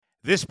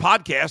This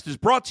podcast is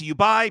brought to you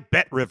by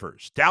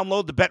BetRivers.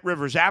 Download the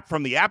BetRivers app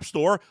from the App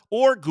Store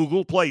or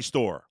Google Play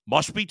Store.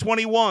 Must be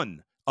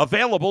 21.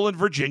 Available in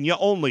Virginia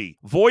only.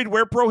 Void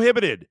where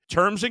prohibited.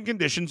 Terms and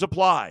conditions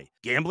apply.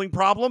 Gambling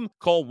problem?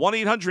 Call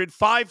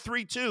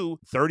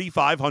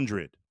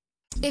 1-800-532-3500.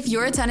 If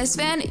you're a tennis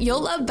fan,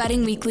 you'll love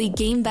Betting Weekly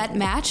Game Bet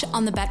Match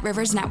on the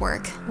BetRivers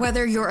Network.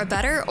 Whether you're a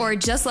bettor or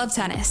just love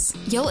tennis,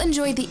 you'll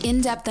enjoy the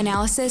in-depth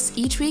analysis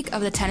each week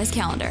of the tennis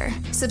calendar.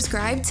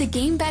 Subscribe to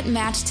Game Bet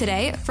Match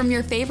today from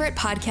your favorite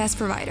podcast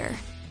provider.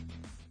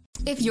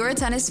 If you're a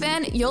tennis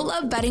fan, you'll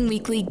love Betting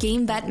Weekly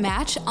Game Bet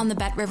Match on the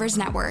BetRivers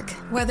Network.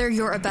 Whether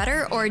you're a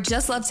bettor or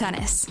just love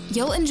tennis,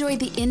 you'll enjoy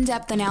the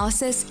in-depth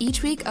analysis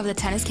each week of the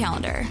tennis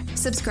calendar.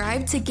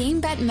 Subscribe to Game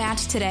Bet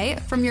Match today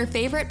from your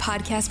favorite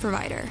podcast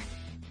provider.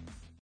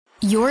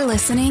 You're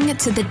listening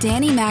to the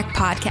Danny Mac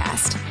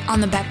Podcast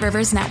on the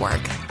BetRivers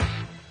Network.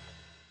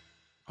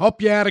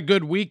 Hope you had a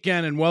good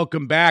weekend and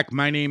welcome back.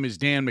 My name is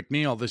Dan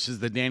McNeil. This is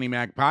the Danny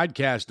Mac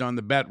Podcast on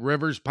the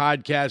BetRivers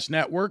Podcast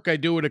Network. I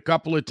do it a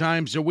couple of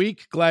times a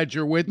week. Glad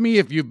you're with me.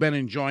 If you've been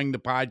enjoying the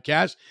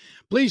podcast,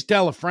 please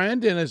tell a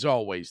friend. And as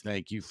always,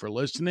 thank you for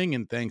listening.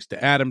 And thanks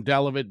to Adam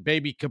Delavitt,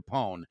 Baby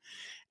Capone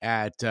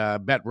at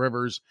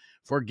BetRivers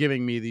for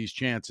giving me these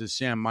chances.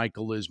 Sam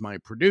Michael is my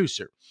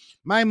producer.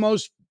 My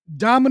most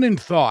dominant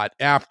thought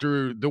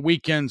after the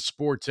weekend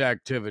sports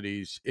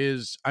activities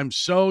is I'm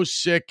so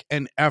sick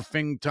and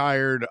effing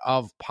tired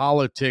of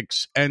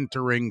politics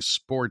entering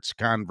sports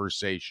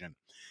conversation.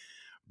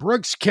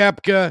 Brooks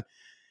Koepka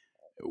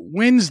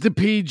wins the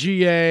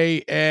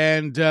PGA,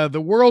 and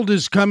the world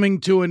is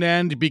coming to an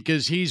end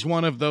because he's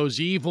one of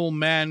those evil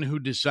men who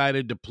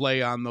decided to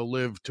play on the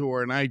LIV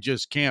Tour, and I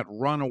just can't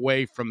run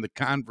away from the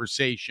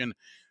conversation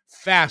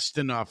fast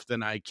enough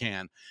than I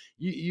can.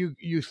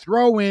 You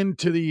throw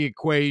into the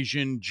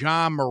equation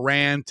John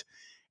Morant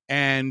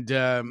and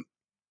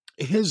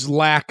his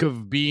lack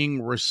of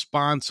being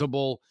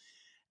responsible,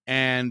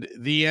 and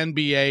the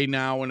NBA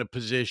now in a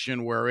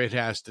position where it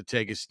has to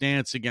take a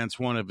stance against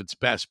one of its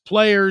best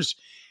players,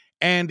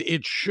 and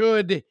it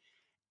should,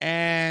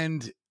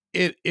 and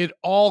it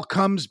all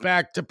comes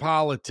back to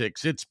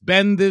politics. It's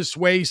been this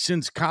way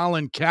since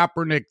Colin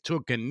Kaepernick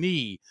took a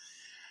knee.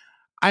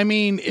 I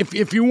mean,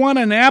 if you want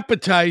an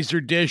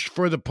appetizer dish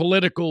for the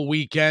political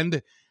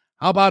weekend,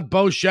 how about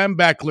Bo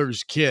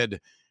Schembechler's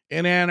kid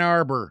in Ann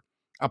Arbor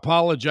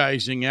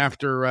apologizing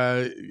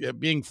after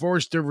being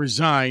forced to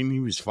resign?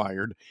 He was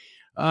fired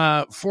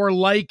for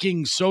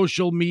liking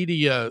social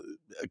media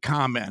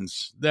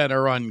comments that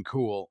are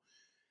uncool.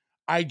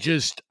 I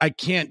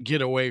can't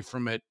get away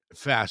from it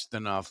fast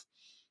enough.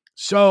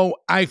 So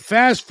I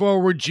fast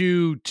forward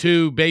you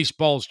to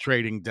baseball's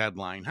trading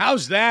deadline.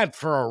 How's that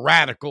for a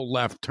radical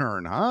left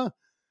turn, huh?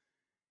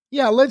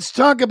 Yeah, let's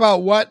talk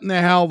about what in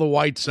the hell the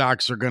White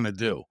Sox are going to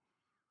do.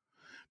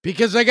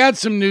 Because I got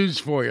some news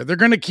for you. They're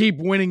going to keep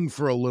winning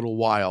for a little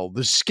while.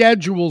 The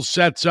schedule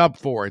sets up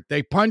for it.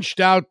 They punched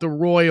out the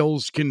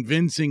Royals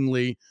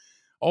convincingly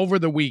over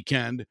the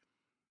weekend.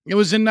 It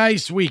was a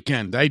nice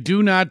weekend. I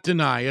do not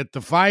deny it.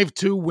 The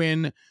 5-2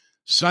 win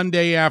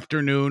Sunday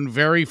afternoon,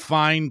 very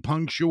fine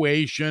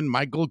punctuation,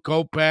 Michael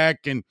Kopech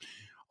and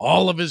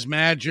all of his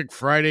magic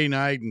Friday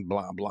night and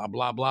blah, blah,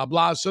 blah, blah,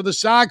 blah. So the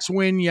Sox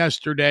win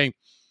yesterday,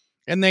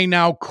 and they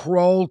now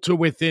crawl to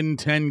within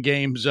 10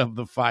 games of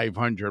the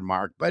 500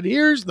 mark. But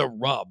here's the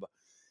rub.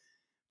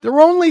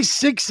 They're only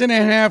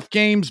 6.5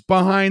 games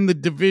behind the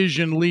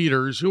division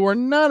leaders, who are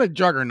not a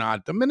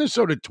juggernaut. The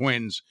Minnesota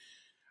Twins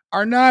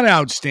are not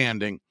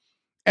outstanding.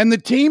 And the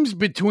teams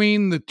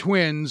between the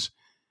Twins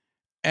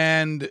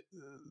and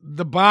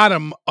the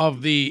bottom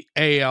of the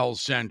AL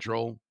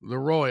Central, the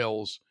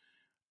Royals,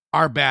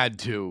 are bad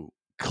too.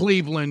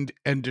 Cleveland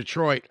and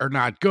Detroit are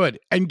not good.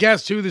 And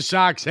guess who the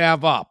Sox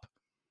have up?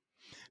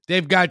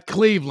 They've got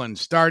Cleveland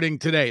starting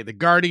today. The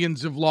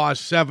Guardians have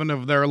lost 7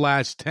 of their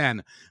last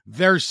 10.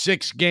 They're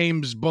 6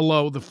 games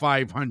below the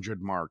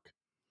 500 mark.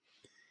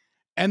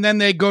 And then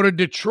they go to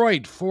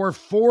Detroit for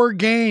 4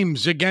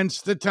 games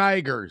against the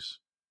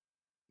Tigers.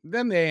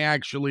 Then they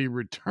actually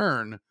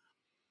return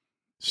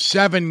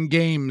 7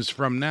 games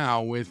from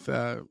now with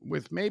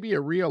maybe a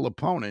real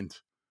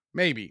opponent,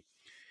 maybe,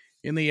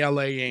 in the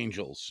LA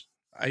Angels.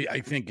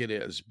 I think it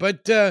is.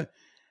 But it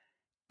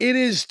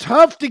is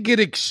tough to get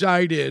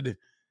excited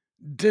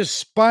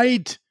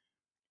despite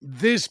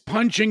this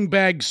punching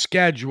bag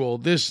schedule,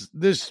 this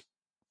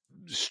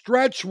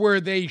stretch where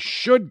they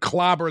should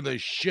clobber the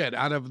shit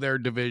out of their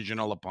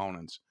divisional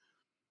opponents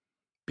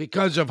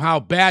because of how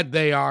bad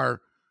they are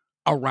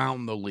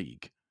around the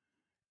league.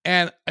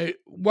 And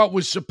what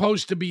was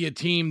supposed to be a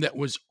team that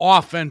was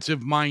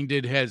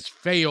offensive-minded has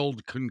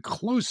failed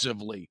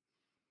conclusively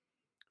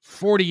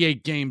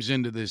 48 games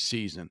into this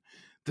season.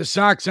 The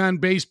Sox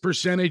on-base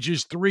percentage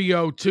is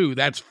 .302.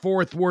 That's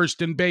 4th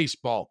worst in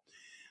baseball.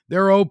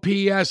 Their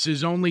OPS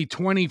is only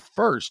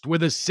 21st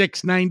with a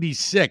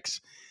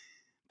 .696.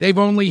 They've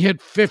only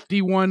hit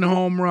 51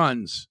 home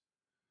runs.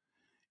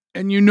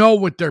 And you know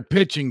what their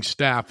pitching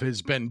staff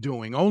has been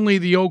doing. Only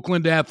the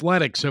Oakland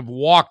Athletics have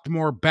walked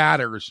more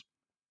batters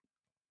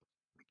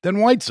than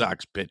White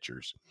Sox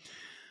pitchers.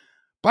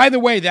 By the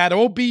way, that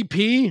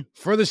OBP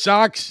for the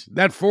Sox,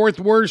 that fourth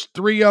worst,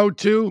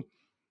 302,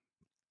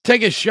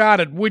 take a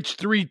shot at which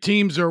three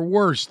teams are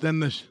worse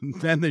than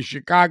the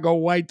Chicago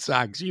White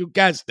Sox. You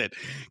guessed it.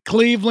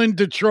 Cleveland,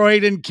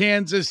 Detroit, and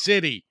Kansas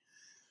City.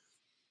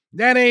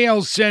 That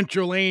AL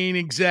Central ain't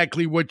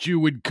exactly what you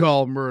would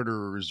call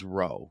murderer's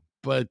row.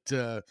 But,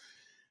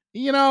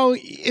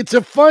 it's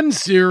a fun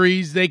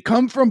series. They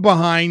come from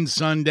behind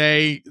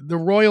Sunday. The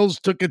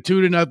Royals took a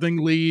 2-0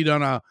 lead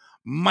on a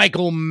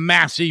Michael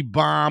Massey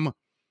bomb.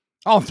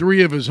 All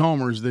three of his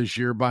homers this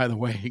year, by the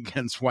way,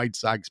 against White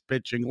Sox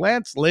pitching.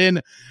 Lance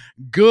Lynn,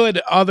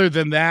 good other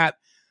than that.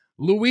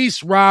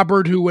 Luis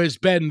Robert, who has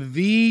been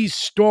the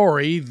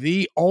story,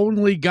 the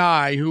only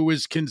guy who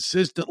is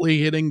consistently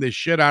hitting the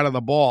shit out of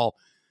the ball,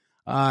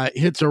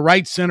 hits a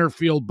right center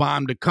field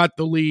bomb to cut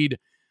the lead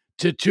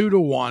to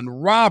 2-1.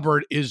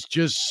 Robert is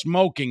just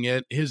smoking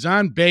it. His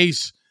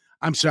OPS,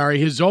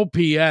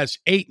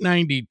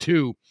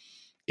 892.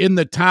 In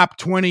the top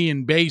 20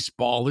 in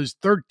baseball, his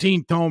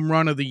 13th home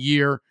run of the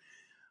year.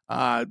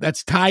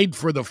 That's tied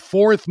for the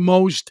fourth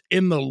most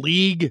in the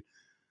league.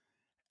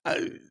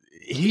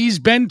 He's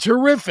been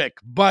terrific,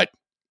 but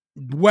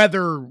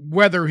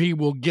whether he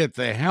will get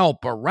the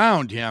help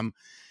around him,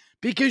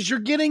 because you're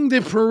getting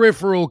the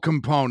peripheral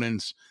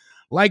components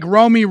like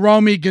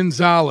Romy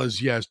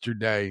Gonzalez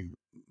yesterday.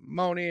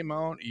 Moni,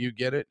 you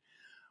get it?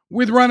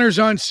 With runners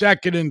on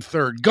second and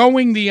third,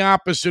 going the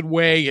opposite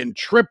way and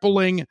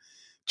tripling,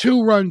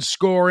 2-run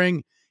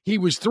scoring. He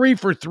was 3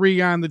 for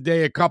 3 on the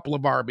day, a couple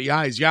of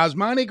RBIs.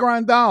 Yasmani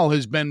Grandal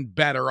has been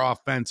better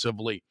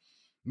offensively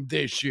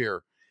this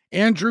year.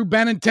 Andrew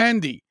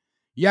Benintendi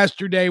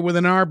yesterday with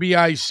an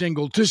RBI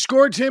single to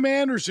score Tim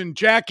Anderson.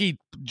 Jackie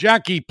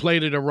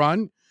plated a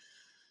run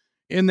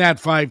in that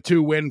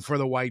 5-2 win for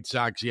the White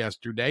Sox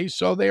yesterday.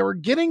 So they were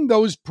getting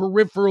those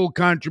peripheral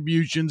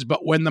contributions,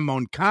 but when the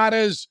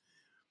Moncadas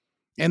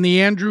and the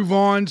Andrew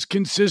Vaughns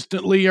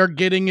consistently are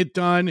getting it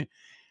done,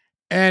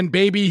 and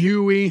Baby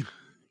Huey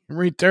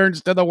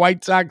returns to the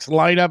White Sox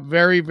lineup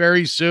very,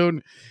 very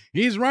soon.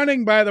 He's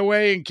running, by the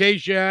way, in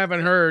case you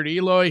haven't heard.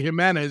 Eloy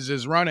Jimenez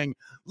is running.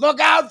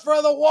 Look out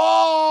for the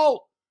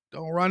wall!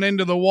 Don't run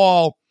into the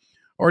wall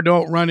or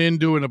don't run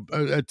into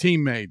a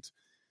teammate.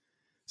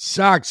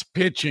 Sox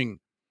pitching,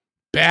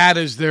 bad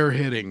as they're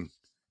hitting.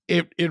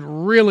 It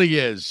really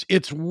is.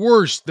 It's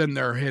worse than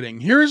they're hitting.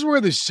 Here's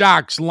where the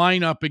Sox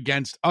line up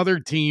against other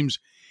teams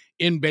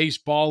in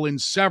baseball in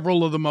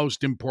several of the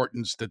most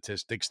important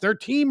statistics. Their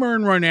team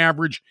earned run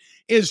average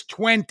is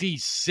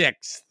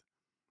 26th,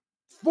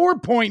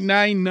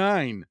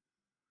 4.99.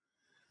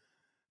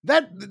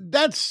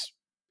 That's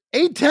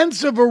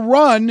 0.8 of a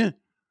run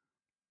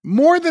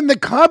more than the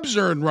Cubs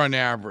earned run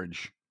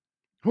average,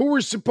 who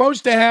were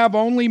supposed to have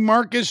only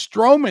Marcus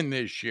Stroman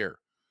this year.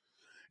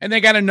 And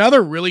they got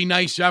another really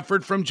nice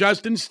effort from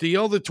Justin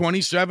Steele, the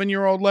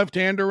 27-year-old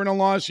left-hander, in a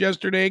loss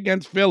yesterday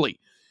against Philly.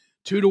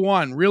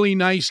 2-1. Really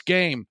nice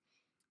game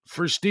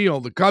for Steele.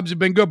 The Cubs have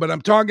been good, but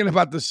I'm talking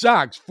about the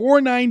Sox.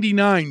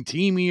 4.99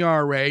 team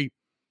ERA.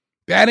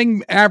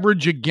 Batting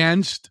average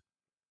against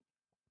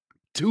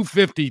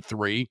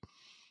 253.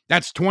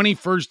 That's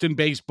 21st in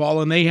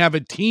baseball, and they have a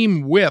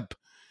team whip,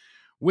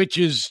 which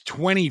is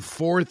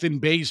 24th in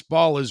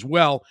baseball as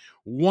well.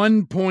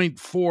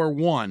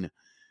 1.41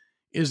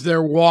 is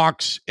their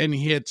walks and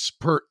hits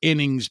per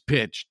innings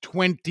pitched,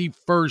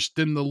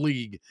 21st in the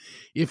league.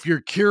 If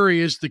you're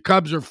curious, the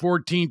Cubs are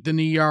 14th in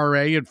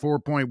ERA at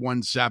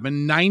 4.17,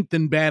 9th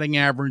in batting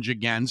average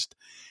against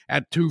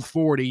at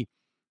 240,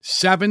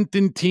 7th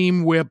in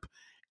team whip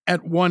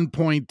at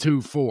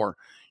 1.24.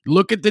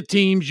 Look at the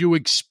teams you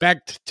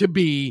expect to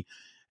be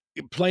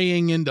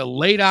playing into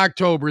late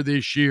October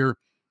this year.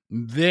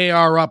 They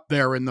are up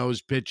there in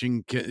those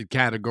pitching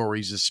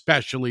categories,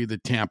 especially the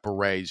Tampa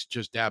Rays,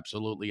 just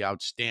absolutely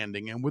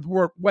outstanding. And with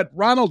what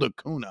Ronald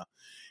Acuna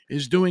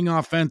is doing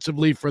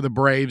offensively for the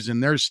Braves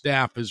and their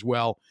staff as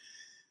well,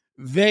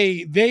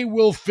 they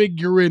will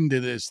figure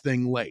into this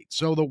thing late.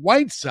 So the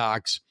White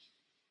Sox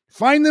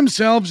find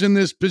themselves in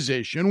this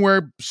position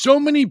where so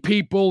many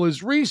people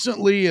as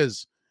recently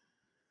as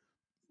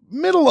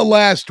middle of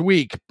last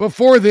week,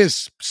 before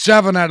this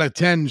 7 out of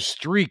 10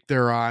 streak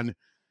they're on,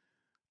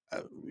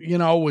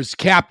 was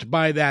capped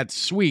by that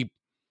sweep,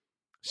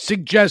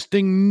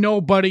 suggesting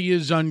nobody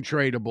is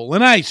untradeable.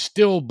 And I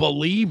still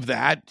believe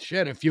that.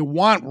 Shit, if you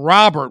want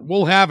Robert,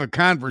 we'll have a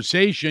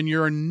conversation.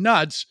 You're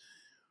nuts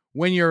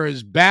when you're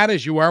as bad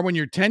as you are, when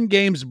you're 10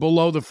 games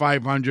below the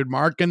 500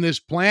 mark, and this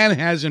plan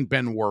hasn't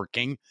been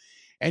working,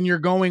 and you're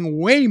going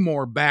way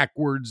more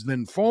backwards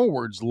than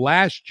forwards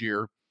last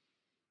year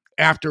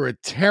after a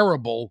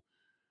terrible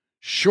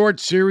short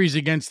series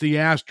against the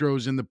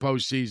Astros in the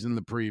postseason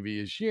the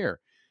previous year.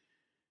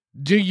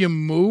 Do you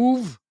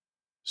move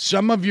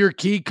some of your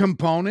key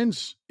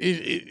components?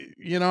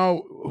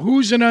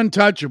 Who's an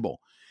untouchable?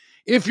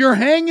 If you're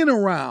hanging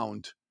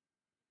around,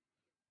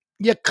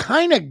 you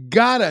kind of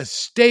got to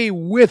stay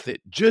with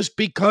it just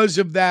because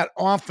of that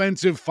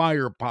offensive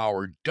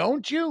firepower,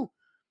 don't you?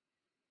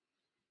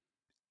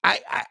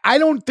 I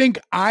don't think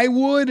I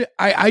would.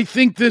 I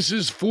think this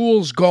is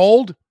fool's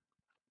gold.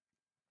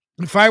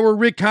 If I were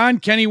Rick Hahn,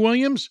 Kenny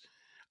Williams,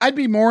 I'd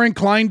be more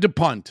inclined to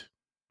punt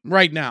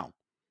right now.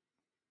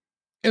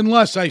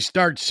 Unless I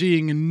start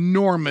seeing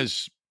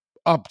enormous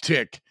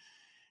uptick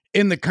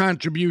in the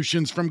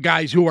contributions from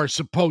guys who are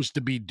supposed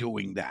to be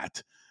doing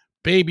that.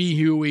 Baby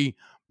Huey,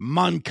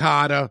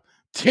 Moncada,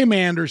 Tim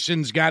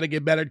Anderson's got to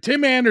get better.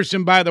 Tim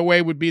Anderson, by the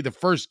way, would be the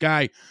first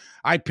guy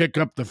I pick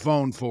up the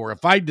phone for.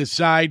 If I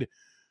decide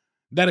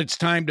that it's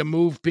time to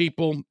move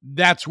people,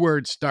 that's where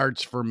it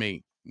starts for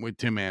me with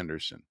Tim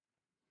Anderson.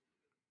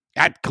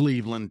 At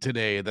Cleveland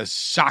today, the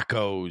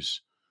Sockos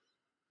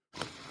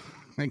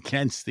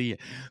against the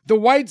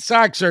White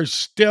Sox are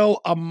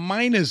still a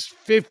minus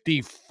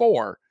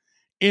 54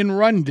 in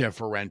run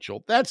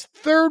differential. That's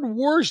third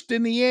worst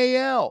in the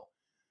AL.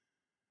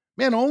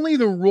 Man, only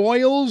the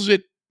Royals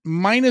at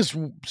minus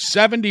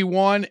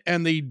 71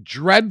 and the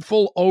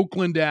dreadful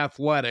Oakland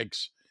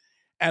Athletics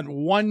at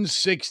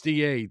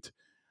 168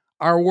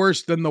 are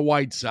worse than the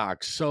White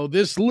Sox. So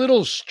this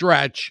little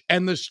stretch,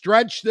 and the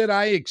stretch that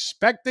I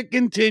expect to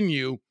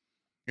continue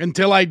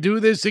until I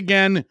do this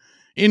again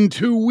in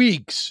 2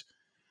 weeks,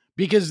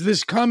 because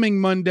this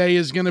coming Monday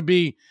is going to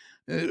be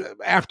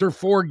after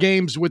 4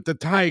 games with the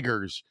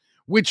Tigers,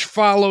 which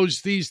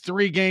follows these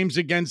 3 games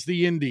against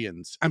the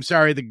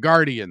the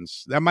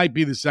Guardians. That might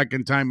be the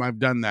second time I've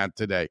done that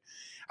today.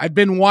 I've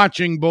been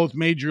watching both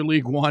Major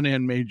League 1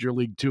 and Major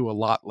League 2 a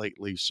lot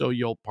lately, so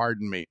you'll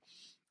pardon me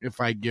if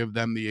I give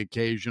them the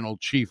occasional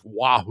Chief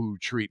Wahoo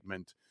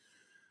treatment.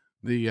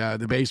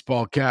 The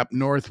baseball cap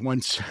North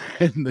once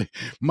said,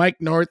 Mike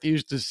North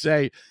used to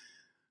say,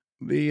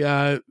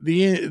 the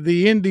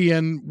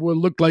Indian would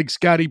look like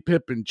Scottie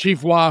Pippen.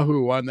 Chief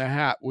Wahoo on the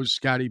hat was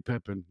Scottie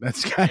Pippen.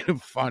 That's kind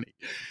of funny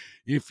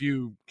if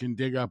you can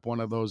dig up one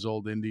of those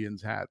old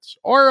Indians hats.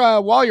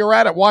 Or while you're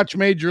at it, watch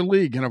Major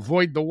League and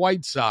avoid the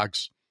White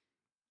Sox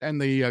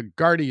and the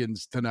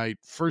Guardians tonight.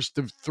 First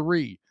of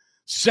 3.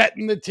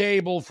 Setting the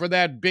table for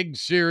that big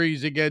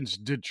series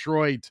against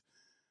Detroit.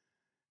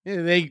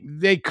 Yeah,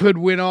 they could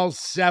win all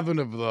 7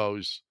 of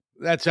those.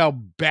 That's how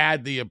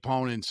bad the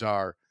opponents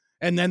are.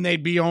 And then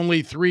they'd be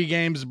only 3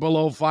 games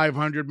below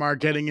 500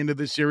 mark heading into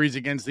the series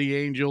against the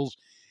Angels.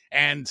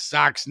 And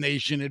Sox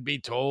Nation would be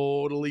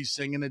totally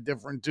singing a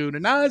different tune.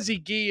 And Ozzie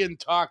Guillen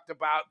talked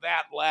about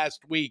that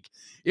last week.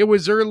 It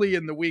was early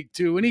in the week,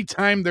 too.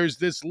 Anytime there's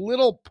this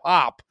little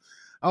pop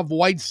of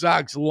White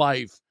Sox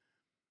life,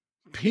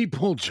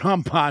 people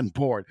jump on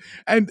board.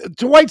 And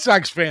to White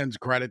Sox fans'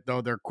 credit,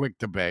 though, they're quick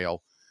to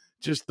bail.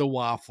 Just the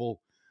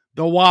waffle.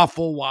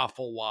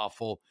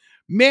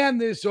 Man,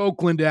 this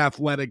Oakland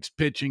Athletics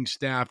pitching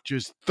staff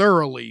just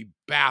thoroughly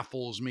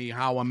baffles me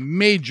how a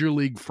major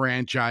league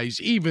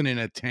franchise, even in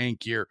a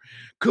tank year,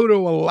 could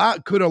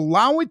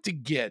allow it to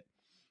get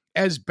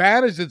as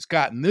bad as it's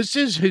gotten. This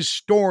is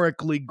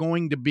historically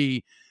going to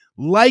be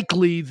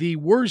likely the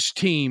worst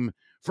team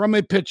from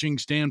a pitching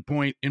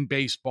standpoint in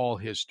baseball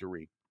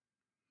history.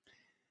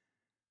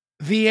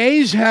 The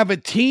A's have a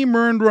team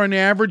earned run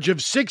average of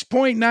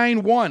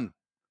 6.91.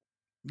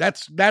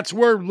 That's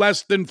where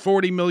less than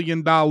 $40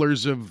 million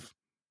of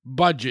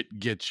budget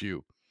gets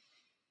you.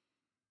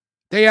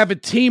 They have a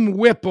team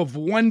whip of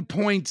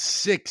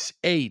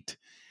 1.68.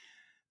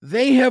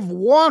 They have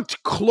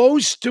walked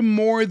close to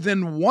more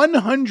than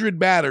 100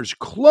 batters,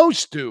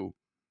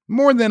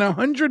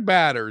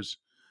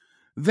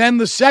 than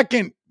the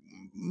second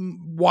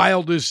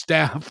wildest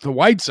staff, the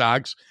White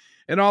Sox,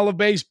 in all of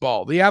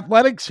baseball. The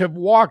Athletics have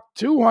walked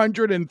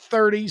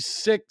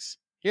 236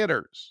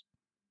 hitters.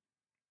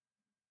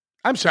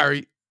 I'm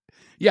sorry.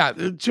 Yeah,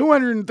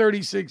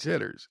 236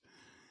 hitters.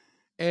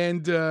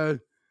 And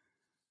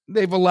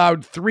they've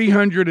allowed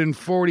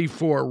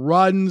 344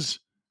 runs.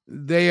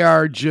 They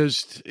are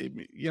just, a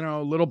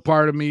little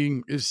part of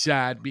me is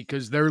sad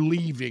because they're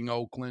leaving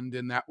Oakland,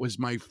 and that was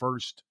my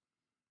first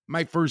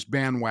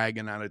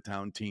bandwagon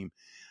out-of-town team.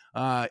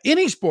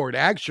 Any sport,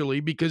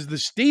 actually, because the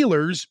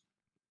Steelers,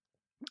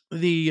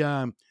 the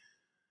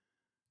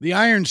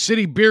Iron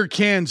City Beer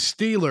Can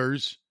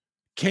Steelers,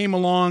 came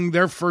along.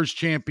 Their first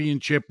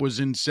championship was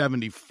in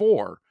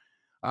 74,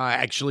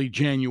 actually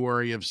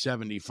January of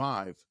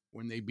 75,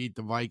 when they beat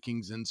the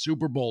Vikings in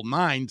Super Bowl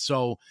 9.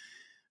 So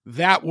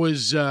that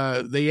was,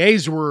 the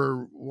A's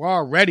were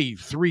already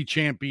 3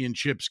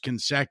 championships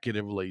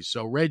consecutively.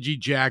 So Reggie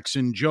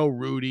Jackson, Joe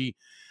Rudy,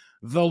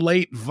 the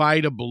late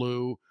Vida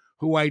Blue,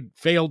 who I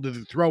failed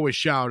to throw a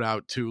shout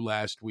out to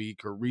last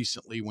week or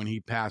recently when he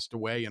passed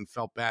away, and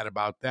felt bad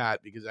about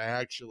that because I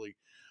actually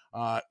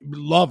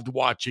loved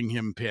watching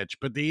him pitch.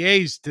 But the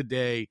A's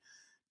today,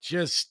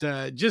 just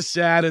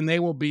sad, and they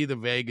will be the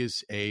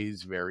Vegas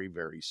A's very,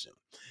 very soon.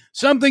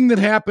 Something that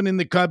happened in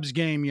the Cubs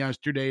game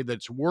yesterday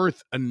that's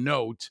worth a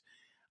note,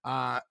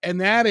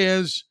 and that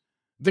is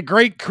the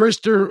great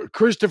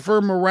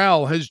Christopher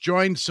Morel has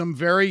joined some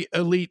very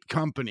elite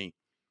company.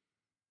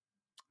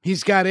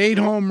 He's got 8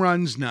 home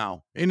runs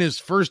now in his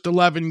first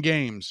 11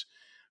 games.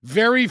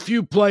 Very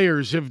few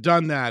players have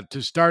done that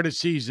to start a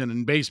season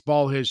in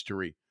baseball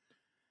history.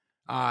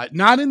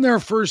 Not in their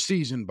first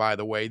season, by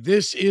the way.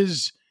 This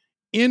is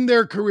in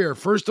their career.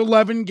 First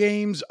 11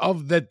 games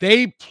of that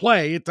they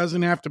play. It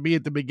doesn't have to be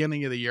at the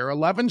beginning of the year.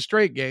 11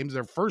 straight games,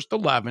 their first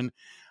 11.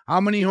 How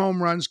many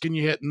home runs can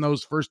you hit in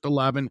those first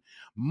 11?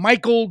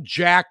 Michael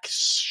Jack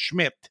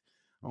Schmidt.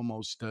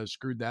 Almost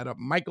screwed that up.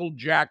 Michael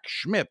Jack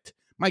Schmidt.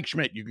 Mike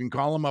Schmidt, you can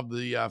call him, of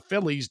the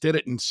Phillies, did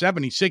it in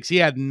 76. He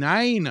had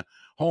 9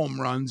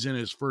 home runs in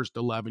his first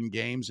 11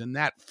 games, and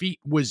that feat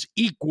was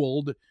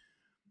equaled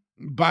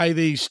by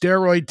the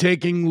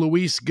steroid-taking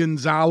Luis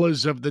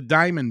Gonzalez of the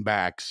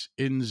Diamondbacks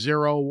in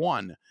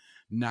 0-1,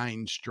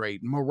 9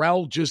 straight.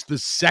 Morel, just the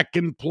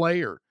second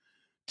player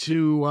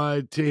to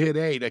hit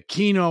 8.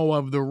 Aquino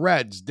of the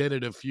Reds did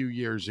it a few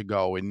years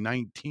ago in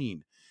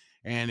 19.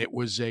 And it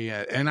was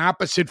an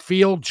opposite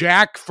field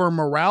jack for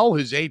Morel,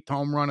 his 8th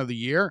home run of the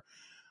year.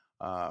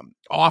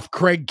 Off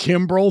Craig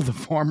Kimbrell, the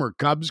former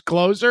Cubs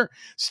closer,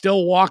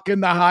 still walking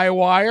the high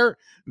wire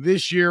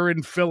this year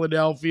in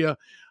Philadelphia.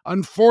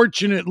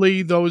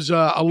 Unfortunately, those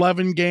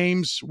 11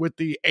 games with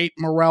the 8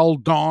 Morel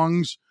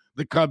dongs,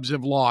 the Cubs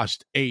have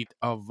lost 8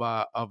 of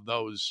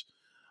those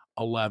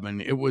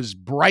 11. It was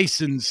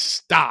Bryson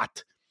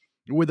Stott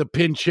with a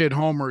pinch hit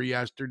homer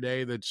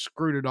yesterday that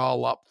screwed it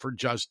all up for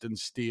Justin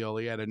Steele.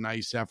 He had a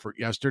nice effort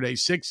yesterday.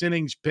 6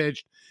 innings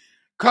pitched.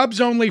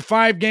 Cubs only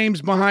 5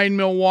 games behind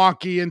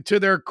Milwaukee, and to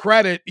their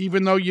credit,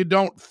 even though you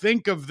don't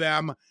think of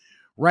them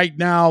right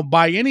now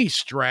by any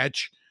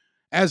stretch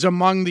as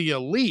among the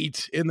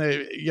elite in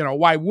the,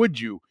 why would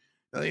you?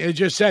 I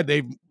just said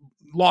they've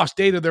lost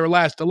 8 of their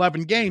last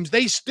 11 games.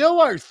 They still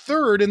are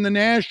 3rd in the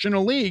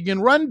National League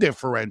in run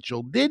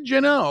differential. Did you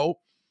know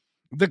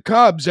the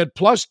Cubs at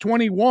plus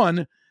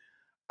 21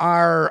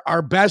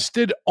 are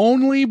bested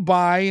only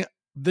by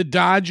the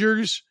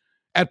Dodgers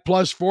at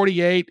plus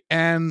 48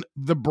 and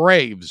the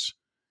Braves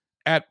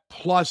at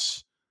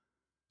plus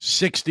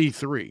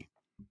 63.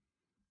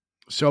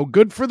 So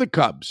good for the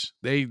Cubs.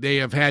 They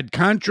have had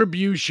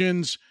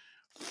contributions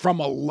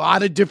from a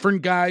lot of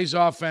different guys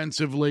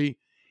offensively.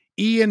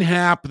 Ian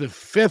Happ, the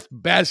 5th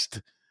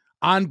best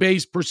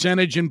on-base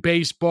percentage in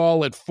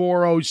baseball at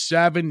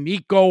 .407.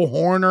 Nico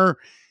Horner,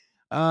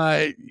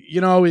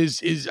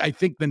 is I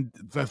think the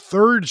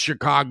 3rd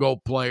Chicago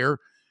player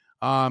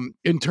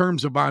in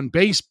terms of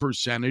on-base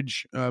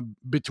percentage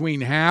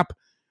between Happ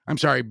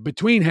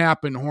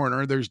and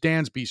Horner. There's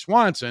Dansby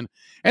Swanson,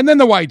 and then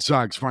the White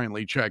Sox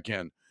finally check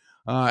in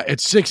at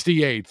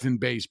 68th in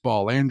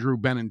baseball. Andrew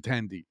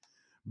Benintendi.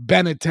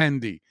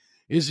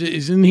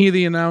 Isn't he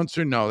the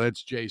announcer? No,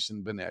 that's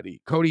Jason Benetti.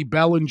 Cody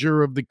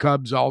Bellinger of the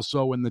Cubs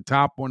also in the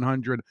top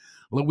 100.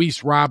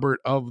 Luis Robert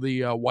of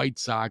the White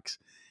Sox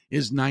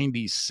is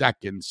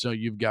 92nd. So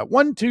you've got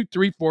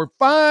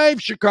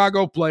 5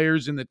 Chicago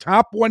players in the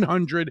top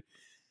 100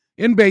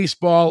 in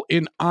baseball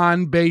in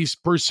on-base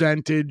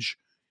percentage.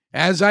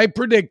 As I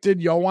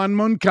predicted, Yoán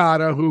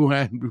Moncada, who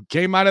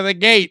came out of the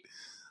gate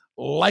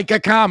like a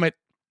comet,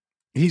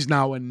 he's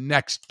now a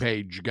next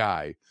page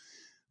guy,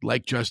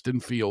 like Justin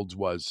Fields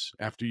was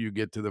after you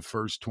get to the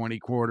first 20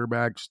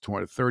 quarterbacks,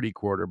 30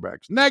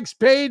 quarterbacks. Next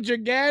page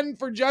again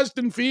for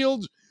Justin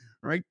Fields,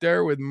 right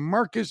there with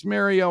Marcus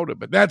Mariota.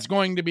 But that's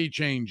going to be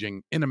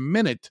changing in a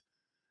minute.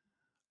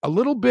 A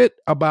little bit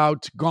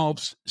about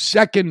golf's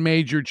second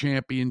major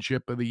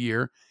championship of the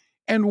year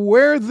and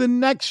where the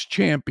next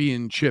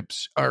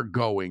championships are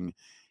going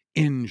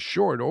in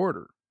short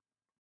order.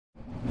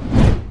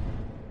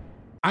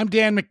 I'm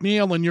Dan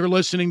McNeil, and you're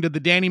listening to the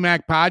Danny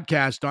Mac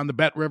Podcast on the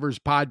Bet Rivers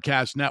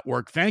Podcast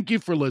Network. Thank you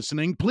for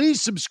listening.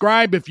 Please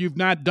subscribe if you've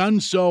not done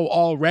so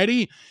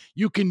already.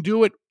 You can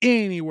do it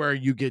anywhere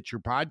you get your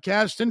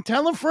podcast, and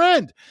tell a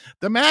friend.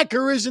 The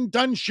Macker isn't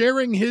done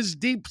sharing his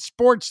deep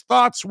sports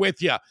thoughts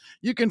with you.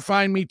 You can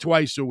find me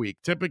twice a week.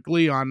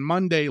 Typically on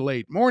Monday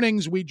late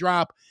mornings we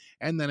drop,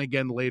 and then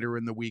again later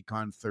in the week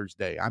on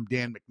Thursday. I'm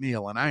Dan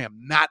McNeil, and I am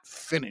not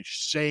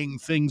finished saying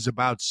things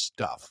about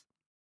stuff.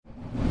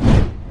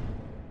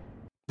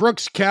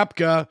 Brooks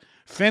Koepka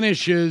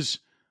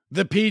finishes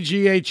the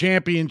PGA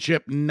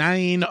Championship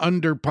 9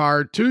 under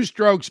par, 2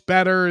 strokes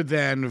better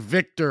than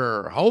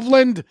Victor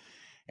Hovland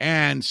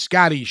and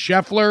Scotty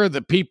Scheffler,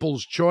 the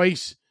people's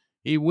choice.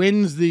 He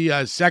wins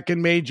the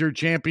second major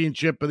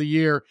championship of the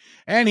year,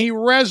 and he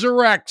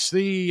resurrects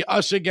the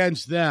us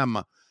against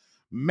them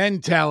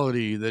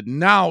mentality that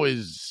now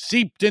is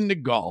seeped into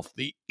golf.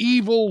 The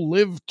evil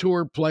Live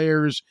Tour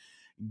players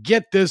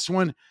get this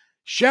one.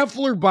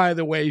 Scheffler, by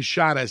the way,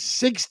 shot a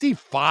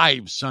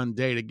 65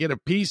 Sunday to get a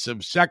piece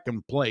of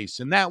second place,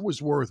 and that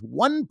was worth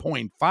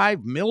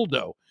 $1.5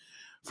 million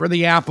for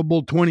the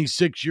affable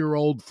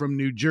 26-year-old from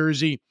New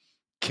Jersey.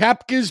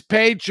 Koepka's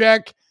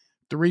paycheck,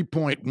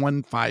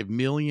 $3.15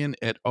 million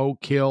at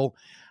Oak Hill.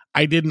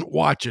 I didn't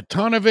watch a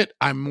ton of it.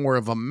 I'm more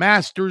of a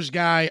Masters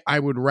guy. I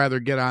would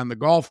rather get on the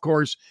golf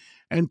course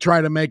and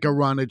try to make a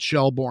run at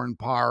Shelbourne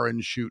Par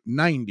and shoot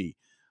 90.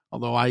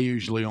 Although I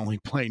usually only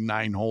play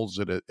 9 holes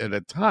at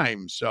a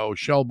time, so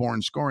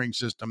Shelbourne scoring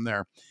system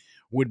there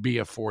would be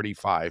a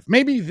 45.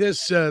 Maybe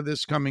this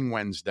coming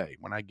Wednesday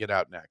when I get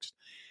out next.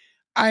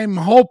 I'm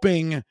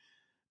hoping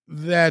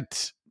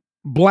that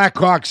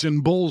Blackhawks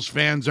and Bulls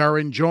fans are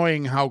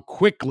enjoying how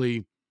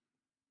quickly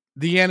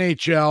the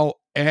NHL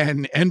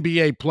and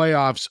NBA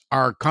playoffs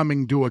are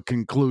coming to a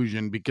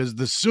conclusion, because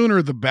the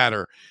sooner the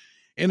better.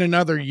 In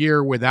another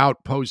year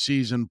without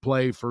postseason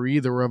play for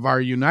either of our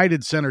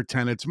United Center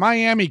tenants,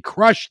 Miami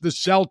crushed the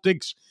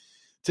Celtics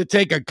to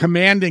take a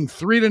commanding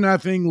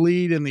 3-0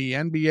 lead in the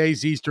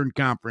NBA's Eastern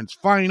Conference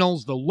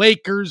Finals. The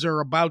Lakers are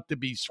about to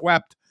be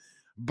swept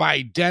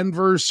by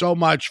Denver. So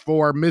much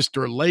for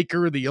Mr.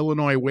 Laker, the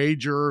Illinois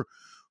wagerer,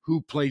 who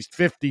placed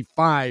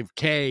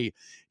 $55K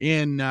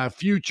in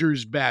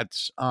futures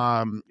bets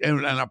and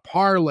a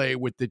parlay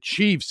with the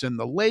Chiefs and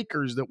the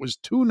Lakers that was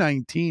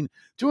 219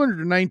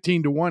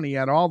 to 1. He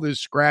had all this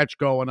scratch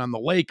going on the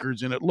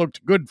Lakers, and it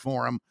looked good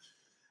for him.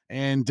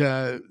 And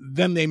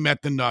then they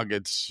met the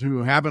Nuggets,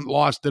 who haven't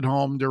lost at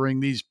home during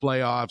these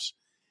playoffs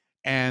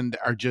and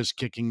are just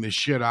kicking the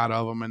shit out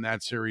of them. And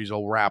that series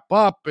will wrap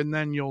up, and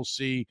then you'll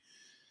see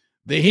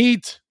the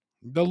Heat,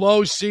 the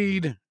low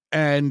seed,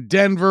 and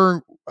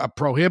Denver, a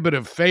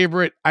prohibitive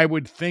favorite, I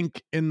would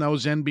think, in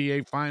those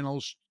NBA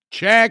finals.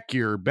 Check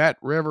your Bet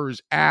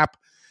Rivers app,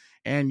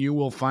 and you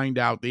will find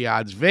out the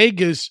odds.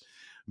 Vegas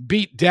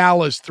beat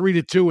Dallas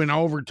 3-2 in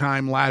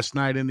overtime last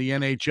night in the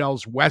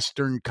NHL's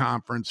Western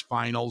Conference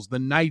Finals. The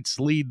Knights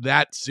lead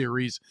that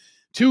series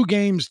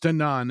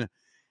 2-0.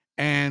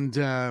 And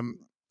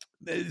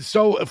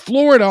so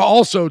Florida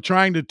also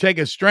trying to take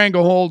a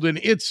stranglehold in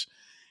its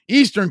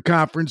Eastern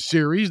Conference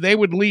series. They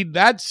would lead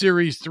that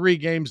series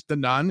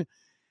 3-0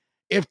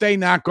 if they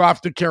knock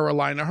off the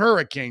Carolina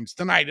Hurricanes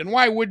tonight. And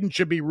why wouldn't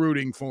you be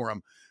rooting for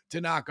them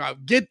to knock off?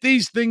 Get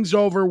these things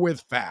over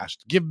with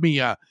fast. Give me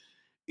a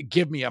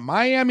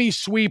Miami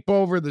sweep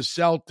over the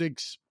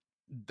Celtics.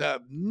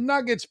 The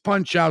Nuggets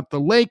punch out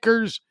the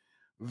Lakers.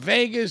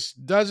 Vegas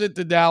does it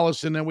to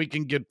Dallas, and then we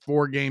can get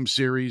 4-game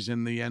series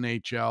in the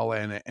NHL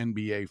and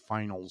NBA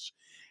finals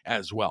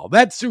as well.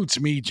 That suits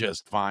me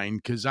just fine,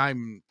 because I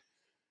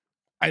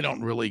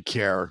don't really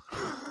care.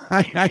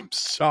 I'm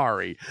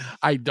sorry.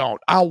 I don't.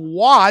 I'll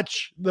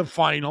watch the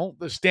final,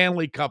 the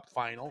Stanley Cup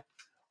final,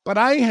 but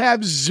I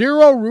have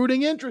zero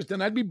rooting interest,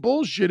 and I'd be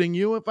bullshitting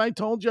you if I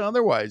told you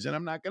otherwise, and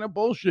I'm not going to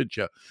bullshit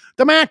you.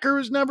 The Macker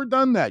has never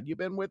done that. You've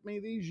been with me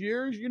these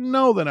years. You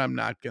know that I'm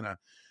not going to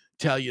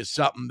tell you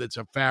something that's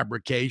a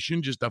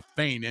fabrication, just a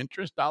feign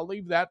interest. I'll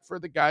leave that for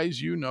the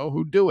guys you know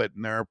who do it,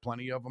 and there are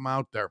plenty of them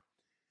out there.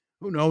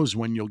 Who knows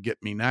when you'll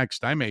get me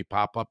next? I may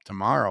pop up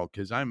tomorrow,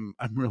 because I'm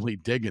really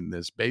digging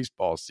this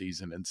baseball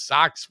season. And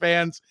Sox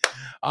fans,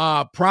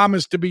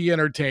 promise to be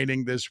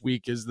entertaining this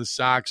week as the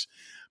Sox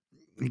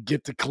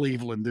get to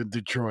Cleveland and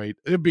Detroit.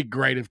 It'd be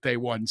great if they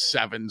won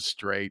 7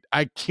 straight.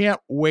 I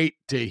can't wait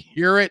to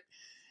hear it.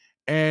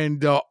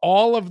 And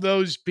all of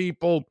those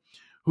people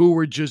who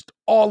were just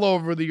all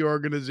over the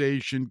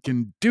organization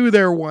can do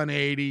their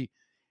 180.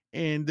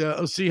 And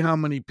I'll see how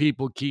many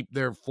people keep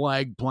their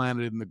flag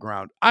planted in the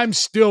ground. I'm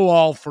still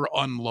all for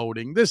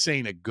unloading. This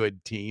ain't a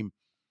good team.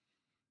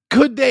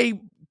 Could they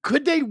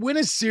win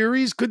a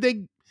series? Could they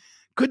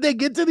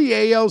get to the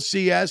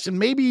ALCS and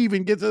maybe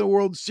even get to the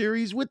World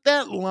Series with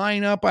that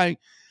lineup? I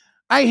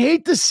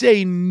hate to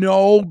say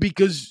no,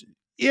 because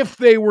if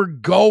they were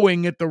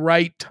going at the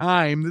right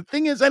time, the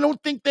thing is, I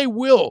don't think they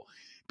will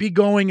be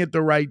going at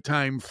the right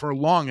time for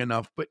long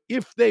enough. But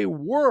if they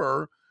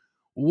were,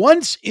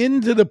 once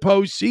into the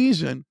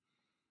postseason,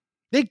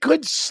 they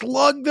could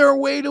slug their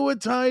way to a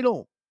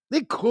title.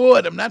 They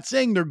could. I'm not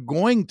saying they're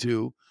going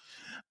to.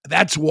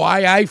 That's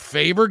why I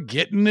favor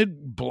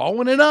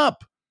blowing it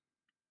up.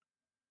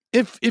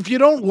 If you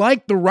don't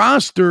like the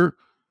roster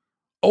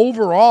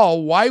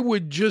overall, why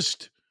would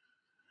just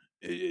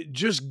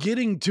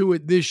getting to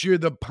it this year,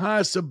 the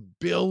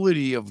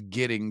possibility of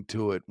getting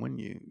to it when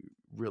you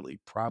really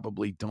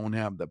probably don't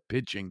have the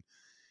pitching,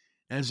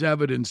 as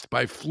evidenced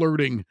by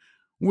flirting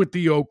with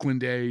the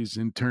Oakland A's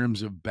in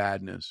terms of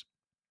badness.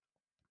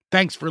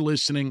 Thanks for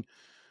listening.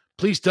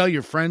 Please tell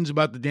your friends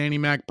about the Danny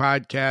Mac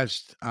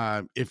podcast.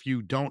 If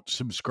you don't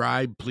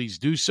subscribe, please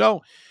do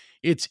so.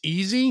 It's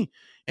easy,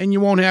 and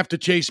you won't have to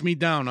chase me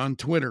down on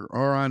Twitter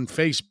or on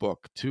Facebook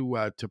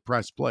to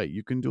press play.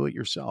 You can do it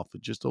yourself.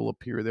 It just will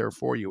appear there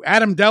for you.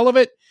 Adam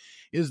Delavitt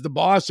is the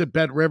boss at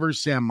Bet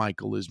Rivers. Sam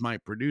Michael is my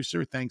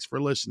producer. Thanks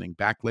for listening.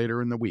 Back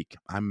later in the week.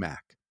 I'm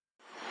Mac.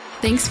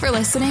 Thanks for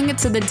listening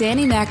to the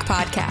Danny Mac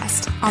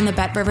podcast on the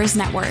Bet Rivers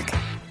Network.